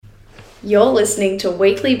You're listening to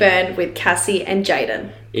Weekly Burn with Cassie and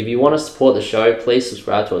Jaden. If you want to support the show, please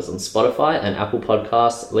subscribe to us on Spotify and Apple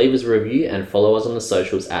Podcasts, leave us a review and follow us on the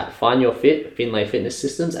socials at Find Your Fit, Finlay Fitness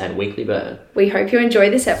Systems and Weekly Burn. We hope you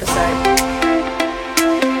enjoy this episode.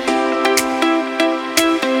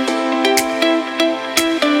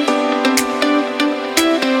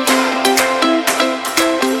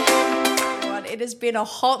 It has been a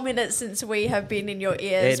hot minute since we have been in your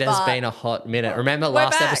ears. It has been a hot minute. Remember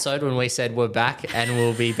last episode when we said we're back and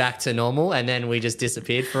we'll be back to normal and then we just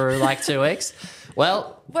disappeared for like 2 weeks?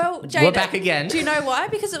 Well, Jaden, we're back again. Do you know why?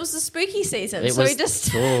 Because it was the spooky season. It was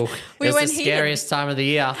the scariest time of the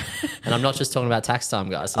year. And I'm not just talking about tax time,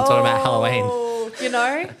 guys. I'm talking about Halloween. You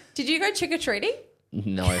know? Did you go trick-or-treating?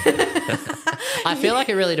 No. I feel like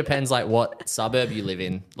it really depends like what suburb you live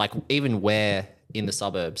in, like even where in the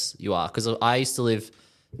suburbs you are, because I used to live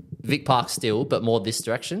Vic Park still, but more this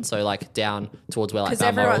direction, so like down towards where like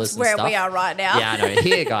Balmoral is and where stuff. we are right now. Yeah, I know.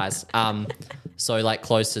 Here, guys. So like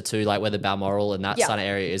closer to like where the Balmoral and that kind of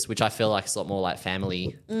area is, which I feel like is a lot more like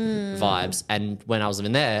family vibes. And when I was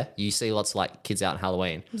living there, you see lots of like kids out on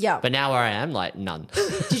Halloween. Yeah. But now where I am, like none.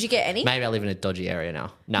 Did you get any? Maybe I live in a dodgy area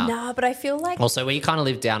now. Nah, but I feel like also we kind of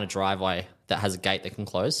live down a driveway that has a gate that can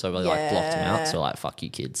close, so we like blocked them out. So like, fuck you,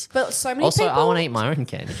 kids. But so many also, people... I want to eat my own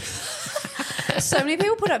candy. So many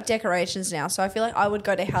people put up decorations now, so I feel like I would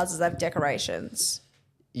go to houses that have decorations.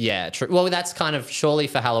 Yeah, true. Well, that's kind of surely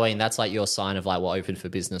for Halloween. That's like your sign of like we're open for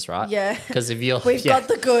business, right? Yeah. Because if you're we've got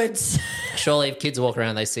the goods. Surely, if kids walk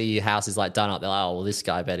around, they see your house is like done up. They're like, oh, well, this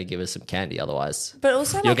guy better give us some candy, otherwise. But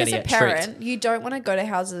also, like as a parent, you don't want to go to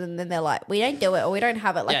houses and then they're like, we don't do it or we don't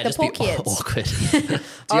have it. Like the poor kids. Awkward. Do you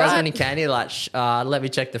guys have any candy? Like, let me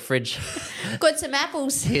check the fridge. Got some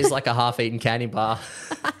apples. Here's like a half-eaten candy bar.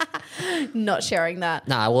 Not sharing that.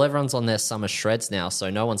 Nah, well, everyone's on their summer shreds now, so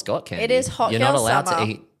no one's got candy. It is hot. You're not allowed to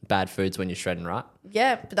eat bad foods when you're shredding, right?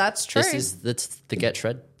 Yeah, but that's true. That's the get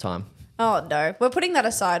shred time. Oh, no. We're putting that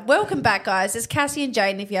aside. Welcome back, guys. It's Cassie and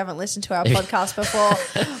Jaden, if you haven't listened to our podcast before.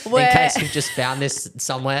 In case you've just found this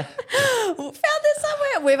somewhere.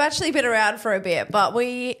 We've actually been around for a bit, but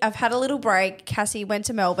we have had a little break. Cassie went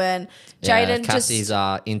to Melbourne. Jaden Cassie's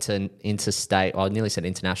interstate, I nearly said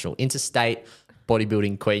international, interstate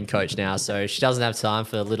bodybuilding queen coach now, so she doesn't have time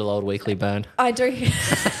for the little old weekly burn. I do.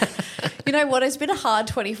 You know what? It's been a hard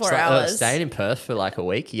 24 hours. Staying in Perth for like a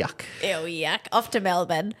week. Yuck. Ew, yuck. Off to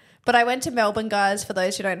Melbourne. But I went to Melbourne, guys, for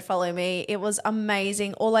those who don't follow me. It was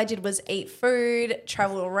amazing. All I did was eat food,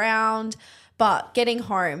 travel around. But getting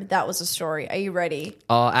home, that was a story. Are you ready?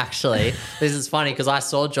 Oh, actually, this is funny because I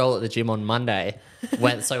saw Joel at the gym on Monday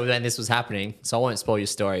when this was happening. So I won't spoil your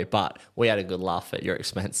story, but we had a good laugh at your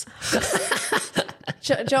expense.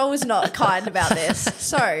 Joel was not kind about this.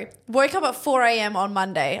 So woke up at 4 a.m. on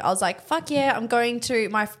Monday. I was like, fuck yeah, I'm going to,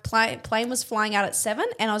 my plane was flying out at 7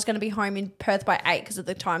 and I was going to be home in Perth by 8 because of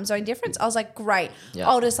the time zone difference. I was like, great. Yep,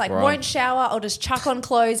 I'll just won't shower. I'll just chuck on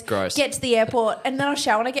clothes, get to the airport and then I'll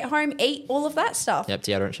shower when I get home, eat all of that stuff. Yep,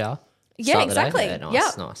 deodorant shower? Yeah, exactly. Yeah,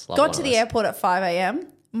 nice, nice. Got to the airport at 5 a.m.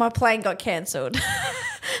 My plane got cancelled.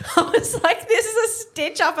 I was like, this is a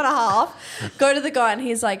stitch up and a half. Go to the guy and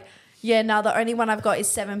he's like, yeah, no, the only one I've got is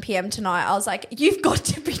 7 p.m. tonight. I was like, you've got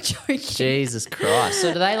to be joking. Jesus Christ.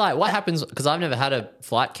 So do they what happens, because I've never had a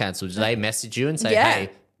flight cancelled, do they message you and say, hey,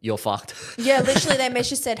 you're fucked? Yeah, literally they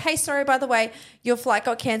messaged said, hey, sorry, by the way, your flight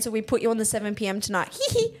got cancelled. We put you on the 7 p.m. tonight.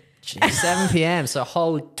 Jeez, 7 p.m, so a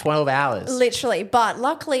whole 12 hours. Literally. But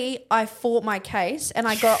luckily I fought my case and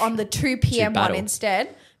I got on the 2 p.m. one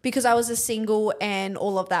instead. Because I was a single and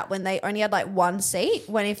all of that when they only had like one seat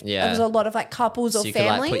when if there was a lot of like couples or families. So you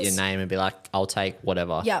could like put your name and be like, I'll take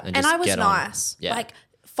whatever. Yeah. And I was nice. Yeah. Like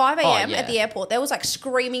 5 a.m. at the airport, there was like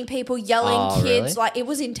screaming people, yelling, kids. Really? Like it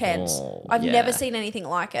was intense. I've never seen anything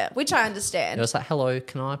like it, which I understand. It was like, hello,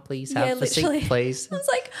 can I please have the seat, please? I was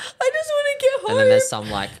like, I just want to get home. And then there's some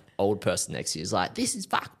like old person next to you who's like, this is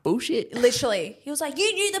fuck bullshit. Literally. He was like,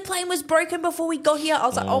 you knew the plane was broken before we got here. I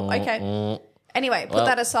was like, oh, okay. Anyway, put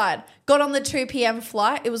that aside. Got on the 2 p.m.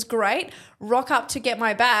 flight. It was great. Rock up to get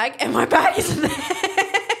my bag, and my bag isn't there.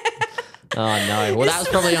 Oh, no. Well, that was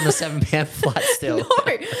probably on the 7 p.m. flight still.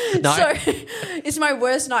 No. So it's my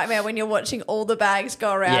worst nightmare when you're watching all the bags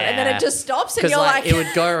go around and then it just stops and you're like... it would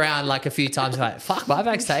go around like a few times like, fuck, my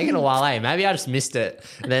bag's taking a while, eh? Maybe I just missed it.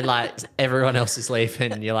 And then like everyone else is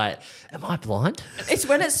leaving and you're like, am I blind? It's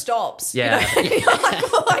when it stops. Yeah. You know? You're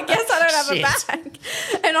like, well, I guess I don't have a bag.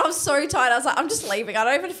 And I'm so tired. I was like, I'm just leaving. I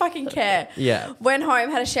don't even fucking care. Yeah. Went home,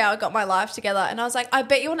 had a shower, got my life together. And I was like, I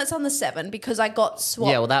bet you when it's on the 7 because I got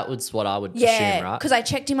swapped. Yeah, well, that was what I would would assume, Yeah, right? because I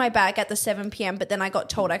checked in my bag at the 7 p.m, but then I got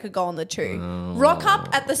told I could go on the 2. Rock up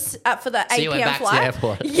at the for the 8 you went p.m. back to the flight.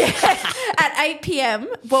 airport. Yeah, at 8 p.m.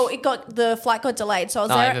 Well, the flight got delayed, so I was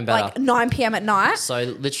there even at better. like 9 p.m. at night. So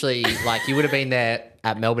literally, like, you would have been there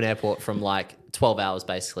at Melbourne Airport from like 12 hours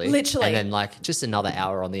basically. Literally. And then like just another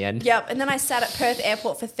hour on the end. Yep, and then I sat at Perth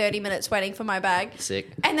Airport for 30 minutes waiting for my bag. Sick.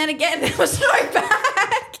 And then again, there was no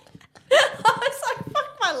bag. I was like,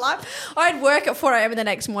 fuck my life. I had work at 4 a.m. the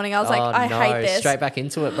next morning. I was like, I hate this. Straight back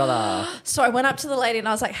into it, brother. So I went up to the lady and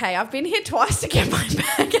I was like, hey, I've been here twice to get my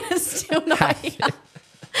bag and it's still not here.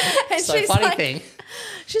 And So funny thing.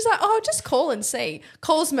 She's like, oh, just call and see.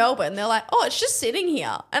 Calls Melbourne. They're like, oh, it's just sitting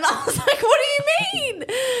here. And I was like, what do you mean?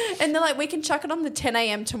 And they're like, we can chuck it on the 10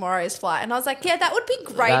 a.m. tomorrow's flight. And I was like, yeah, that would be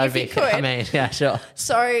great That would if you could. I mean, yeah, sure.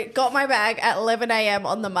 So got my bag at 11 a.m.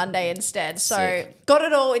 on the Monday instead. So Sick. got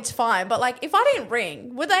it all. It's fine. But like, if I didn't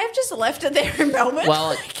ring, would they have just left it there in Melbourne?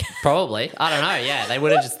 Well, probably. I don't know. Yeah, they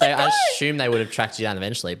would have just. I go? assume they would have tracked you down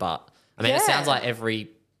eventually. But I mean, it Yeah. sounds like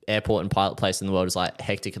every airport and pilot place in the world is like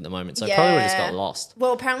hectic at the moment. So it probably would have just got lost.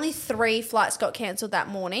 Well, apparently 3 flights got cancelled that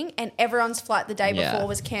morning and everyone's flight the day before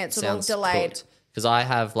was cancelled or delayed. Because I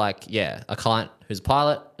have like, a client who's a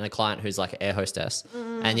pilot and a client who's like an air hostess.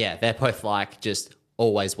 And yeah, they're both like just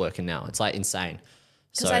always working now. It's like insane.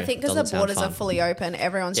 Because I think because the borders are fully open,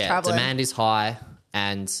 everyone's traveling. Demand is high.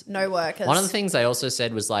 And no workers. one of the things they also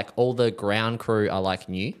said was like all the ground crew are like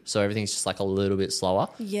new. So everything's just like a little bit slower.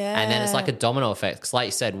 Yeah. And then it's like a domino effect. Because like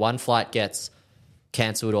you said, one flight gets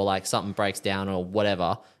cancelled or like something breaks down or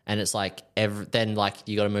whatever. And it's like then like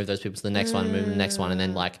you got to move those people to the next one, move to the next one. And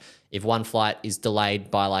then like if one flight is delayed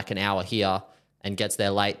by like an hour here and gets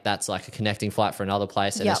there late, that's like a connecting flight for another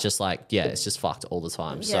place. And Yep. it's just like, it's just fucked all the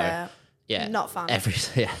time. Yeah. So yeah. Not fun.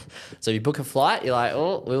 So you book a flight, you're like,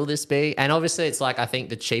 oh, will this be? And obviously it's like, I think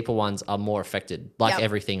the cheaper ones are more affected, like Yep.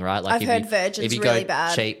 everything, right? Like I've heard Virgin's if you really go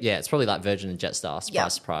bad. cheap, it's probably like Virgin and Jetstar,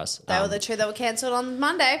 surprise. They were the two that were cancelled on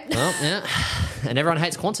Monday. Well, yeah. And everyone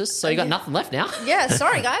hates Qantas, so you got nothing left now. Yeah,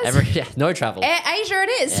 sorry guys. No travel. Air Asia it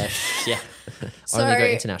is. Yeah. So Only go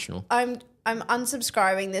international. I'm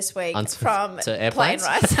unsubscribing this week from to plane airplanes?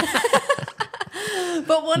 rides.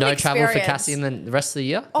 But what No an travel for experience. Cassie in the rest of the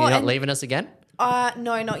year? Oh, You're not and- leaving us again?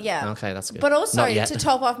 No, not yet. Okay, that's good. But also Not yet. to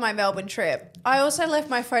top off my Melbourne trip, I also left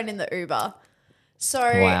my phone in the Uber. So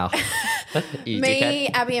Wow. You me,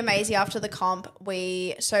 dickhead. Abby and Maisie after the comp,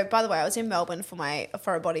 so by the way, I was in Melbourne for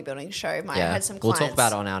a bodybuilding show. I had some We'll clients. talk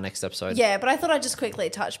about it on our next episode. Yeah, but I thought I'd just quickly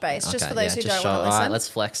touch base, just for those who don't want to All listen. right, let's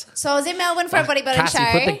flex. So I was in Melbourne for a bodybuilding Cassie,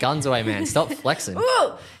 show. put the guns away, man. Stop flexing.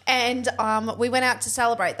 Woo! And we went out to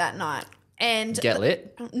celebrate that night. And Get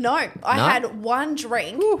lit. No, I No? had one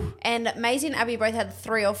drink, and Maisie and Abby both had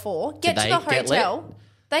 3 or 4. Get to they the get lit? hotel.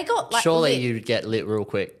 They got like Surely lit. you'd get lit real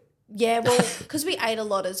quick. Yeah, well, because we ate a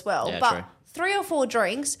lot as well. Yeah, but true. 3 or 4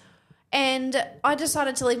 drinks, and I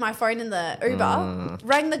decided to leave my phone in the Uber.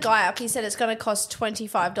 Rang the guy up. He said it's going to cost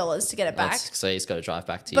 $25 to get it back. So he's got to drive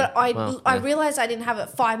back to you. But I yeah. realised I didn't have it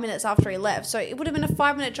 5 minutes after he left. So it would have been a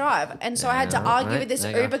 5-minute drive. And so I had to argue with this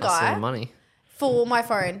There you Uber go. Hustle the guy money. for my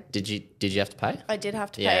phone. Did you have to pay? I did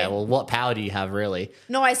have to pay. Yeah, well, what power do you have, really?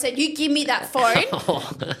 No, I said, you give me that phone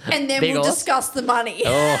and then Big we'll horse? discuss the money.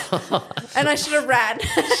 Oh, And I should have ran.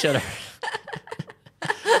 should have.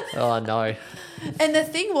 Oh, no. And the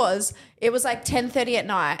thing was, it was like 10:30 at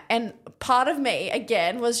night, and part of me,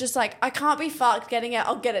 again, was just like, I can't be fucked getting it.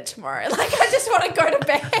 I'll get it tomorrow. Like, I just want to go to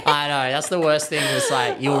bed. I know. That's the worst thing. It's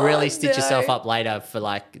like you'll really stitch no. yourself up later for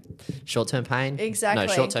like short-term pain. Exactly.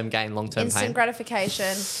 No, short-term gain, long-term Instant pain.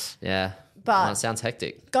 gratification. Yeah. But- Oh, it sounds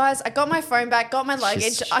hectic. Guys, I got my phone back, got my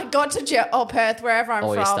luggage. Just- I got to Perth, wherever I'm All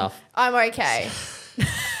from. your stuff. I'm okay.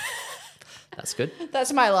 That's good.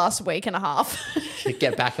 That's my last week and a half.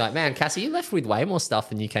 Get back like, man, Cassie, you left with way more stuff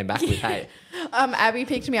than you came back with. Hey, Abby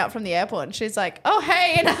picked me up from the airport and she's like, oh,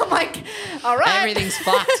 hey. And I'm like, all right. everything's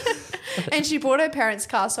fucked. And she brought her parents'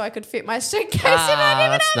 car so I could fit my suitcase in. I didn't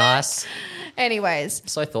even That's know. nice. Anyways,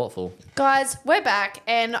 So thoughtful. guys, we're back.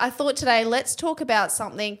 And I thought today, let's talk about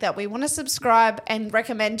something that we want to subscribe and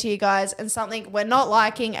recommend to you guys, and something we're not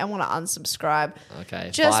liking and want to unsubscribe. Okay.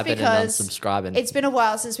 Just Vibing and because unsubscribing. it's been a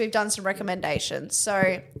while since we've done some recommendations.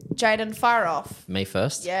 So, Jaden, fire off. Me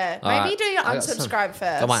first? Yeah. All Maybe right. do your I got some- unsubscribe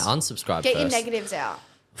first. Got my unsubscribe Get first. your negatives out.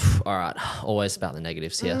 All right. Always about the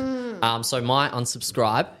negatives here. Mm. So my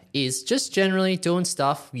unsubscribe is just generally doing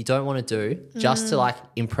stuff you don't want to do just to like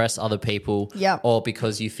impress other people. Yep. Or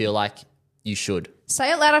because you feel like you should.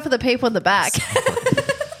 Say it louder for the people in the back.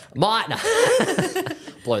 Might.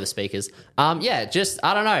 Blow the speakers. Yeah, just,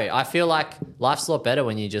 I don't know. I feel like life's a lot better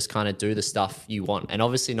when you just kind of do the stuff you want. And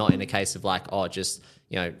obviously not in a case of like, oh, just,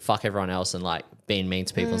 fuck everyone else and like being mean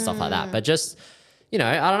to people and stuff like that. But just, you know,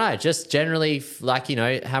 I don't know, just generally like, you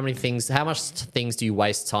know, how much things do you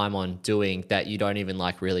waste time on doing that you don't even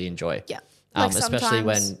like really enjoy? Yeah. Especially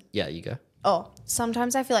when, you go. Oh,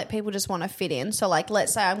 sometimes I feel like people just want to fit in. So like,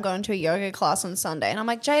 let's say I'm going to a yoga class on Sunday and I'm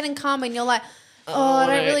like, Jaden, come. And you're like, I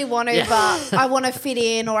don't really want to, but I want to fit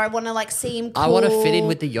in, or I want to like seem cool. I want to fit in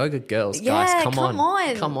with the yoga girls, guys. Yeah, Come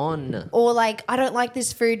come on. Or like, I don't like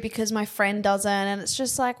this food because my friend doesn't. And it's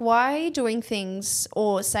just like, why are you doing things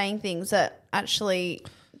or saying things that actually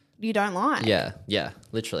you don't like? Yeah,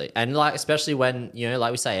 literally. And like, especially when, you know,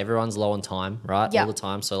 like we say, everyone's low on time, right? Yeah. All the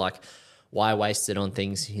time. So like, why waste it on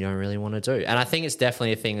things you don't really want to do? And I think it's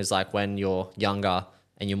definitely a thing is like when you're younger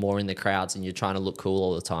and you're more in the crowds and you're trying to look cool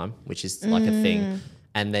all the time, which is like a thing.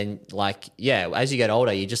 And then like, as you get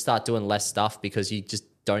older, you just start doing less stuff because you just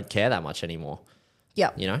don't care that much anymore.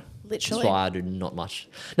 Yeah. You know? Literally. That's why I do not much.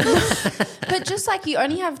 But just like you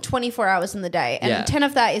only have 24 hours in the day and 10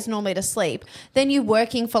 of that is normally to sleep, then you're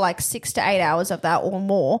working for like 6 to 8 hours of that or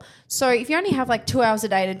more. So if you only have like 2 hours a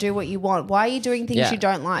day to do what you want, why are you doing things you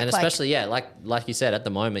don't like? And especially, like you said, at the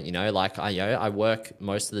moment, you know, like I work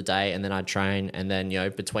most of the day and then I train, and then, you know,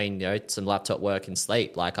 between, you know, some laptop work and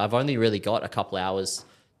sleep, like I've only really got a couple hours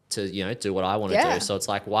to, you know, do what I want to do. So it's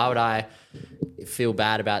like, why would I feel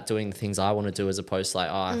bad about doing the things I want to do as opposed to like,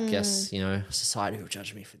 I guess, you know, society will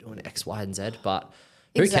judge me for doing X, Y, and Z, but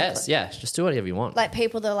who cares? Yeah, just do whatever you want. Like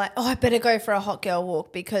people that are like, I better go for a hot girl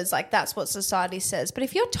walk because like that's what society says. But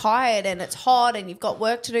if you're tired and it's hot and you've got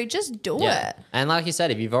work to do, just do it. And like you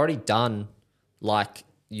said, if you've already done like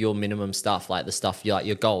your minimum stuff, like the stuff you like,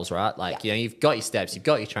 your goals, right? Like, you know, you've got your steps, you've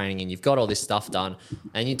got your training, and you've got all this stuff done,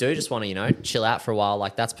 and you do just want to, you know, chill out for a while.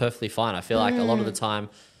 Like that's perfectly fine. I feel like a lot of the time,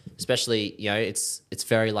 especially, you know, it's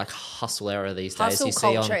very like hustle era these days. Hustle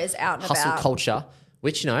culture is out and hustle about. culture,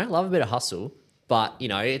 which, you know, I love a bit of hustle, but you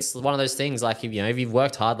know, it's one of those things like if you've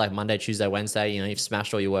worked hard like Monday, Tuesday, Wednesday, you know, you've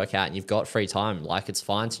smashed all your work out and you've got free time. Like it's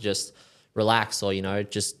fine to just relax or, you know,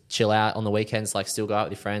 just chill out on the weekends, like still go out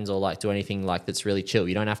with your friends or like do anything like that's really chill.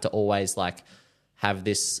 You don't have to always like have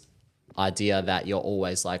this idea that you're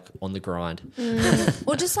always like on the grind.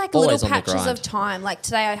 Or just like Always little on the patches grind. of time. Like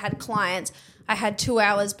today I had clients, I had 2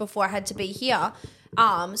 hours before I had to be here.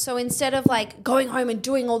 So instead of like going home and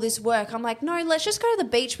doing all this work, I'm like, no, let's just go to the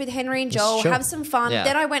beach with Henry and Joel, Sure. have some fun. Yeah.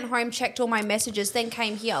 Then I went home, checked all my messages, then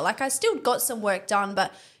came here. Like I still got some work done,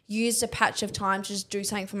 but used a patch of time to just do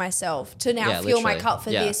something for myself to now fill my literally. cup for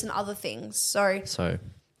Yeah. this and other things. So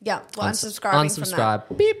yeah, well, unsubscribing from that.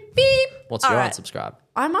 Unsubscribe. Beep, beep. What's All your right. unsubscribe?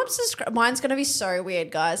 I'm unsubscribed. Mine's going to be so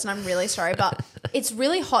weird, guys, and I'm really sorry, but it's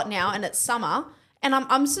really hot now and it's summer, and I'm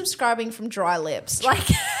unsubscribing from dry lips, like,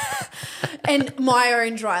 and my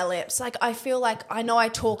own dry lips. Like, I feel like I know I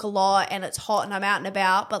talk a lot and it's hot and I'm out and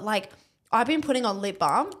about, but like, I've been putting on lip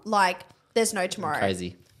balm like there's no tomorrow.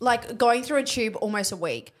 Crazy. Like going through a tube almost a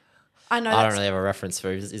week. I know I don't really have a reference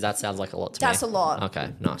for it. That sounds like a lot to me. That's a lot.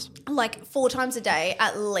 Okay, nice. like 4 times a day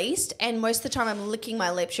at least, and most of the time I'm licking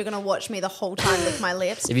my lips. You're going to watch me the whole time lick my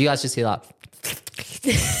lips. If you guys just hear that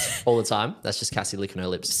all the time, that's just Cassie licking her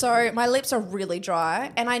lips. So my lips are really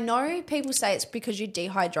dry, and I know people say it's because you're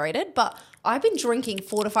dehydrated, but I've been drinking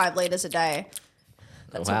 4 to 5 litres a day.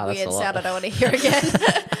 That's a weird sound I don't want to hear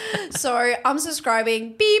again. So I'm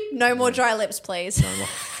subscribing. Beep. No more dry lips, please.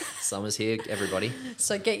 Summer's here, everybody.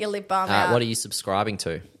 So get your lip balm out. What are you subscribing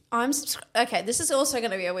to? Okay, this is also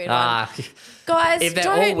going to be a weird one. Guys, If they're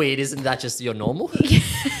all weird, isn't that just your normal?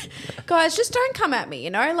 Guys, just don't come at me, you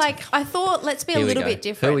know? Like, I thought let's be a little bit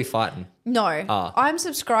different. Who are we fighting? No, I'm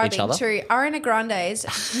subscribing Each other? to Ariana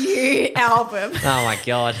Grande's new album. Oh my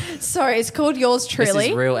God. So it's called Yours This Truly.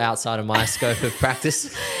 is real outside of my scope of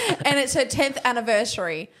practice. And it's her 10th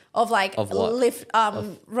anniversary of like Of what?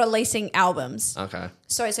 releasing albums. Okay.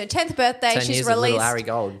 So it's her 10th birthday. 10 She's years of released Little Ari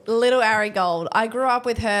Gold. Little Ari Gold. I grew up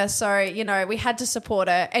with her, so, you know, we had to support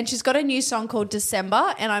her. And she's got a new song called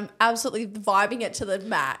December, and I'm absolutely vibing it to the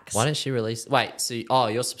max. Why didn't she release? Wait, so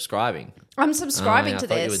you're subscribing? I'm subscribing to I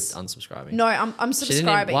thought this. you were unsubscribing. No, I'm She didn't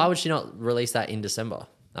subscribing. why would she not release that in December?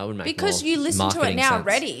 That would make Because more you listen to it marketing now sense.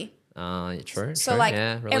 already. True. So true. like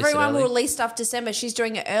yeah, release it everyone will early. release stuff December. She's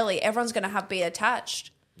doing it early. Everyone's going to be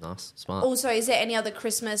attached. Nice, smart. Also, is there any other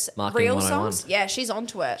Christmas Marketing real 101. songs? Yeah, she's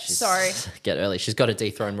onto it. She's- Sorry. Get early. She's got to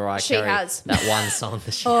dethrone Mariah She Carey. has. That one song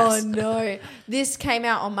that she Oh has. no. This came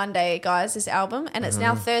out on Monday, guys, this album, and it's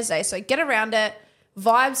now Thursday. So get around it.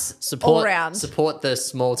 Vibes all around. Support the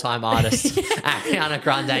small time artist, Ariana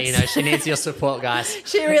Grande. You know she needs your support, guys.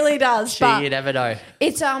 She really does. You never know.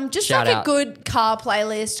 It's just Shout like out. a good car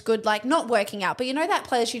playlist, good like not working out, but you know that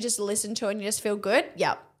playlist you just listen to and you just feel good?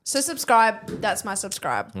 Yep. So subscribe. That's my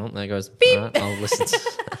subscribe. Oh, there goes. All right,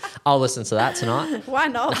 I'll listen to that tonight. Why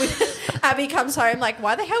not? Abby comes home like,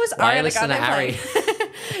 why the hell is Why Ariana listen to Grande Ari?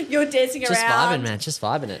 playing? You're dancing Just around. vibing, man. Just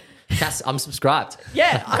vibing it. Cass, I'm subscribed.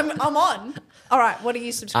 Yeah, I'm on. All right, what are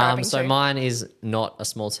you subscribing So to? mine is not a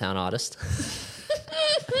small town artist.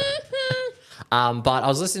 But I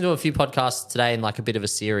was listening to a few podcasts today in like a bit of a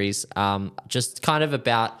series, just kind of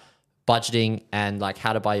about budgeting and like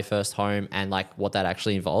how to buy your first home and like what that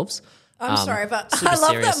actually involves. I'm sorry, but super I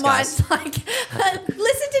love serious, that mine's like,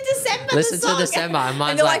 listen to December. Listen the song. to December, and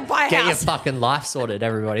mine's you're like, buy a get your house. fucking life sorted,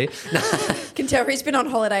 everybody. Can tell who's been on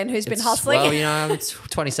holiday and who's been hustling. Well, I'm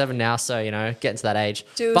 27 now, so getting to that age.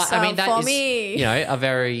 That that is, me. a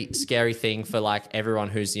very scary thing for like everyone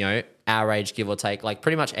who's our age, give or take, like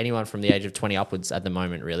pretty much anyone from the age of 20 upwards at the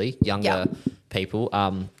moment, really younger people.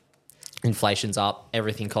 Inflation's up,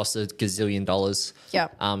 everything costs a gazillion dollars. Yeah.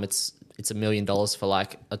 It's $1 million for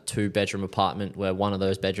like a 2-bedroom apartment where one of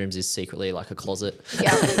those bedrooms is secretly like a closet.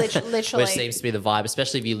 Yeah, literally. Which seems to be the vibe,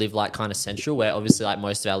 especially if you live like kind of central, where obviously like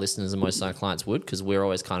most of our listeners and most of our clients would, because we're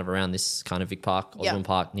always kind of around this kind of Vic Park, Osborne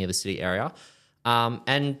Park, near the city area.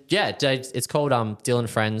 It's called Dylan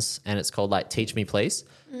Friends, and it's called like Teach Me Please.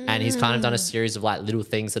 And he's kind of done a series of like little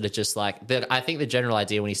things that are just like, I think the general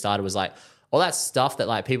idea when he started was like all that stuff that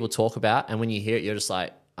like people talk about, and when you hear it, you're just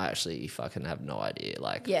like, I actually fucking have no idea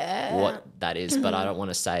like what that is, but I don't want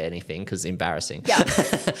to say anything because it's embarrassing. Yeah,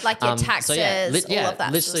 like your taxes, all of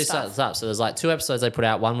that literally sort of stuff. up. So there's like 2 episodes they put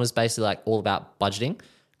out. One was basically like all about budgeting,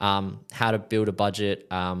 how to build a budget,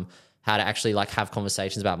 how to actually like have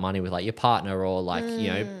conversations about money with like your partner, or like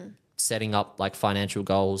setting up like financial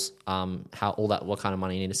goals, how all that, what kind of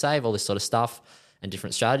money you need to save, all this sort of stuff, and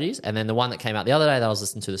different strategies. And then the one that came out the other day that I was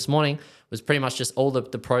listening to this morning was pretty much just all the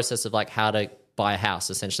process of like how to buy a house,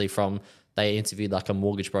 essentially. They interviewed like a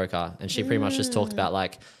mortgage broker, and she pretty much just talked about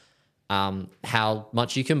like how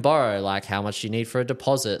much you can borrow, like how much you need for a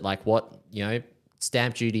deposit, like what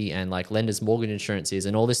stamp duty and like lender's mortgage insurance is,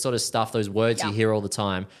 and all this sort of stuff, those words you hear all the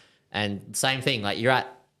time. And same thing, like you're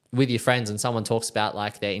with your friends and someone talks about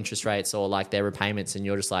like their interest rates or like their repayments, and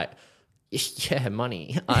you're just like, yeah,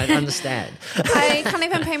 money. I understand. I can't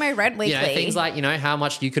even pay my rent weekly. Things like, how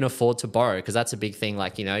much you can afford to borrow, because that's a big thing.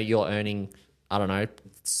 Like, you're earning, I don't know,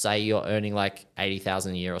 say you're earning like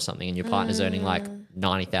 80,000 a year or something, and your partner's earning like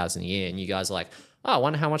 90,000 a year, and you guys are like, oh, I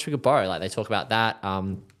wonder how much we could borrow. Like they talk about that,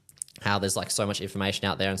 how there's like so much information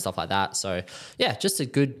out there and stuff like that. So yeah, just a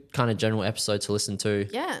good kind of general episode to listen to.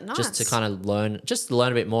 Yeah, nice. Just to kind of learn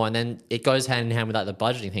a bit more. And then it goes hand in hand with like the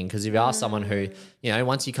budgeting thing. Because if you are someone who,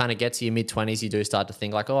 once you kind of get to your mid-20s, you do start to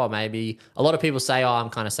think like, oh, maybe a lot of people say, oh, I'm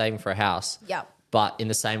kind of saving for a house. Yeah. But in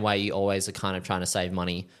the same way, you always are kind of trying to save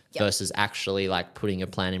money versus actually like putting a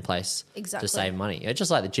plan in place to save money. It's just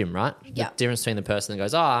like the gym, right? Yeah. The difference between the person that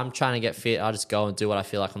goes, oh, I'm trying to get fit, I'll just go and do what I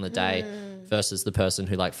feel like on the day, versus the person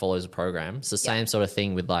who like follows a program. It's the same sort of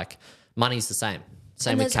thing with like money's the same.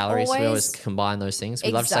 Same with calories. We always combine those things.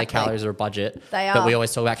 We love to say calories are a budget, but we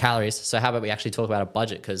always talk about calories. So how about we actually talk about a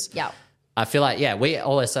budget? Because I feel like, we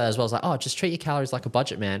always say as well, it's like, oh, just treat your calories like a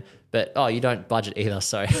budget, man. But, you don't budget either,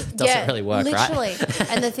 so it doesn't really work, literally.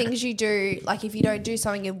 right? And the things you do, like if you don't do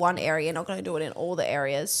something in one area, you're not going to do it in all the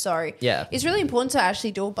areas. So it's really important to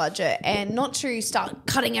actually do a budget and not to start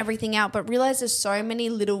cutting everything out, but realize there's so many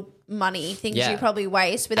little money things you probably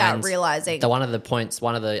waste without realizing. One of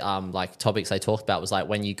the like topics they talked about was like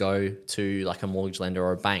when you go to like a mortgage lender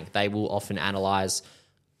or a bank, they will often analyze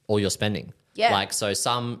all your spending. Yeah. Like, so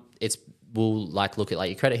will like look at like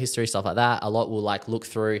your credit history, stuff like that. A lot will like look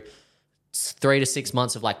through 3 to 6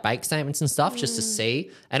 months of like bank statements and stuff just to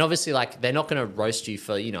see. And obviously like they're not going to roast you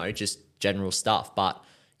for, just general stuff. But,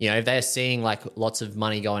 if they're seeing like lots of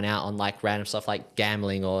money going out on like random stuff like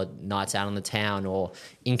gambling or nights out on the town or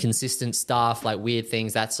inconsistent stuff, like weird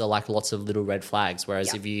things, that's like lots of little red flags.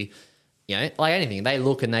 Whereas if you like anything, they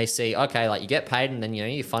look and they see, okay, like you get paid and then,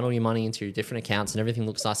 you funnel your money into different accounts and everything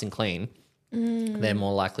looks nice and clean. They're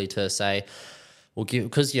more likely to say, well,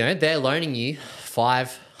 because, they're loaning you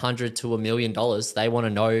 $500 to $1 million. They want to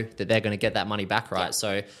know that they're going to get that money back, right? Yeah.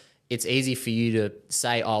 So it's easy for you to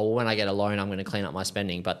say, oh, well, when I get a loan, I'm going to clean up my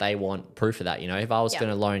spending. But they want proof of that. If I was going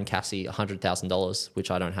to loan Cassie $100,000,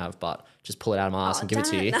 which I don't have, but just pull it out of my ass and give it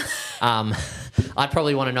to you, I'd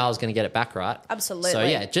probably want to know I was going to get it back, right? Absolutely. So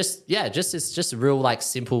it's just a real like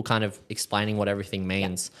simple kind of explaining what everything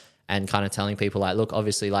means. And kind of telling people like, look,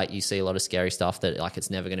 obviously like you see a lot of scary stuff that like it's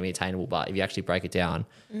never going to be attainable. But if you actually break it down,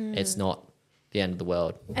 it's not the end of the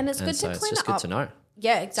world. And it's good to clean it up. It's just good to know.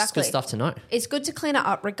 Yeah, It's exactly. good stuff to know. It's good to clean it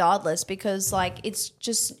up regardless because, like, it's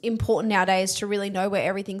just important nowadays to really know where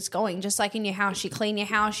everything's going. Just like in your house, you clean your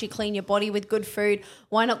house, you clean your body with good food.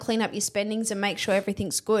 Why not clean up your spendings and make sure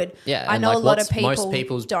everything's good? Yeah, I and know like a lot of what's people most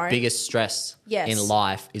people's don't. biggest stress Yes. in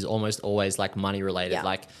life is almost always like money related. Yeah.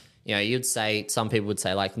 Like, you know, you'd say some people would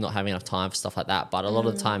say like not having enough time for stuff like that, but a lot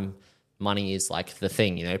of the time money is like the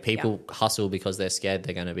thing. You know, people hustle because they're scared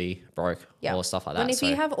they're going to be broke or stuff like that. When if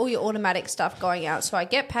you have all your automatic stuff going out, so I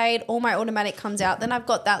get paid, all my automatic comes out, then I've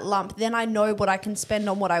got that lump, then I know what I can spend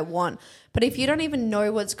on what I want. But if you don't even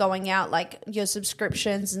know what's going out, like your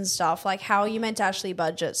subscriptions and stuff, like how are you meant to actually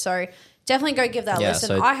budget? So definitely go give that a listen.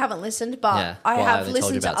 so- I haven't listened, but I have only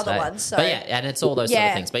told you listened to about other today. ones. So But yeah, and it's all those sort of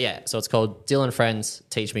Yeah. things. But yeah, so it's called Dylan Friends,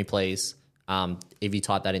 Teach Me Please. If you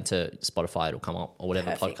type that into Spotify, it'll come up or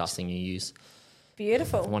whatever Perfect. podcasting you use. I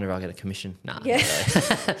beautiful. wonder if I get a commission. Nah. Yeah.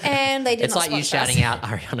 And they did It's not like you sponsor us. shouting out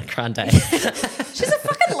Ariana Grande. She's a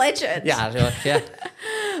fucking legend. yeah, you're like, yeah.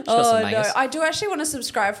 She's got Oh some no, bangers. I do actually want to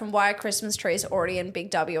subscribe from Why Christmas Trees already in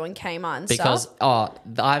Big W and Kmart and Because stuff.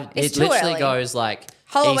 it too literally early. goes like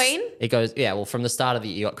Halloween? It goes from the start of the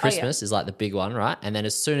year. You got Christmas is like the big one, right? And then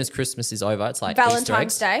as soon as Christmas is over, it's like Valentine's Easter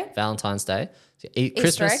eggs, Day. Valentine's Day,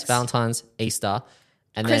 Christmas, eggs. Valentine's, Easter,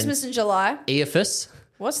 and Christmas in July. then EFS.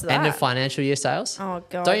 What's that? End of financial year sales. Oh,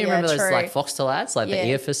 God, Don't you yeah, remember those true. like Foxtel ads, like Yeah.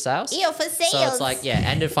 the EFS sales? EFS So sales. it's like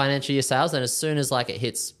end of financial year sales, and as soon as like it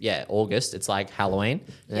hits August, it's like Halloween,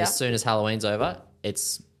 and Yeah. as soon as Halloween's over,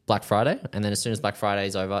 it's Black Friday, and then as soon as Black Friday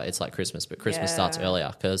is over, it's like Christmas. But Christmas starts Yeah.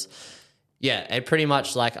 earlier because it pretty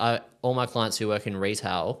much like all my clients who work in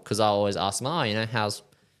retail, because I always ask them, how's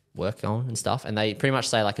work going and stuff, and they pretty much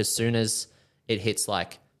say like as soon as it hits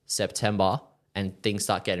like September and things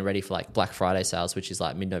start getting ready for like Black Friday sales, which is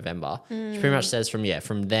like mid-November, which pretty much says from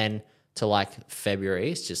then to like February,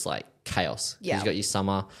 it's just like chaos. 'Cause Yeah. You got your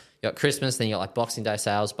summer, you got Christmas, then you got like Boxing Day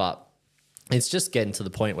sales, but it's just getting to the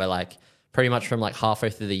point where like pretty much from like halfway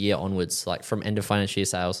through the year onwards, like from end of financial year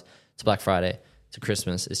sales to Black Friday to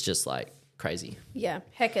Christmas, it's just like crazy. Yeah,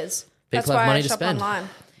 heckers. People That's have why money I to shop spend. online.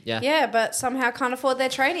 Yeah. Yeah, but somehow can't afford their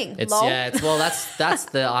trading. It's Lol. that's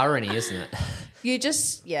the irony, isn't it? You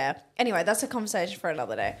just, Anyway, that's a conversation for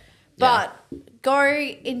another day. But go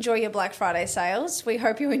enjoy your Black Friday sales. We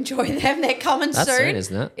hope you enjoy them. They're coming That's soon. soon,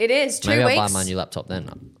 isn't it? It is. 2 Maybe weeks. I'll buy my new laptop then.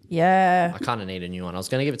 Yeah. I kind of need a new one. I was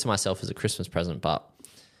going to give it to myself as a Christmas present, but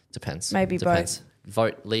depends. Maybe Depends.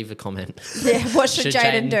 Vote, leave a comment. Yeah, what should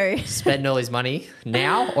Jaden do? Spend all his money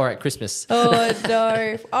now or at Christmas? Oh,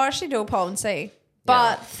 no. I'll actually do a poll and see.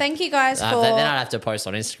 But thank you guys for... Then I'd have to post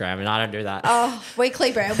on Instagram, and I don't do that.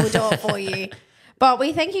 Weekly Brand will do it for you. But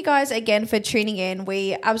we thank you guys again for tuning in.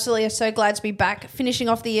 We absolutely are so glad to be back, finishing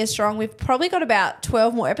off the year strong. We've probably got about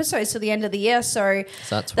 12 more episodes to the end of the year, so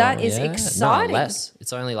that is exciting. No, less.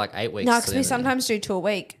 It's only like 8 weeks. No, to because the we end of the- sometimes do 2 a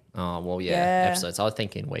week. Oh, well, Yeah. episodes. I was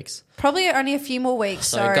thinking weeks. Probably only a few more weeks.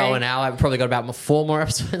 So going out, I've probably got about 4 more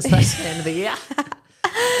episodes left at the end of the year.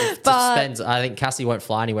 I think Cassie won't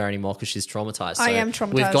fly anywhere anymore because she's traumatized. So I am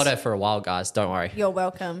traumatized. We've got her for a while, guys. Don't worry. You're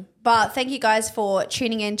welcome. But thank you guys for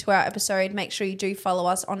tuning in to our episode. Make sure you do follow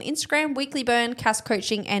us on Instagram, Weekly Burn, Cass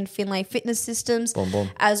Coaching, and Finlay Fitness Systems, Boom, boom.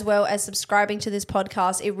 as well as subscribing to this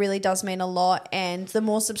podcast. It really does mean a lot. And the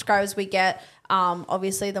more subscribers we get,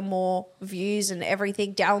 obviously the more views and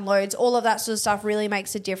everything, downloads, all of that sort of stuff really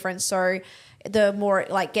makes a difference. So the more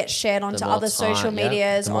it like gets shared onto more other social time, yeah.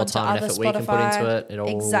 medias, The more onto time and other effort we can put Spotify. into it, it all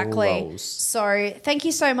exactly. rolls. So thank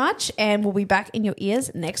you so much, and we'll be back in your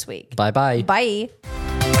ears next week. Bye-bye.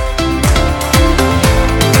 Bye.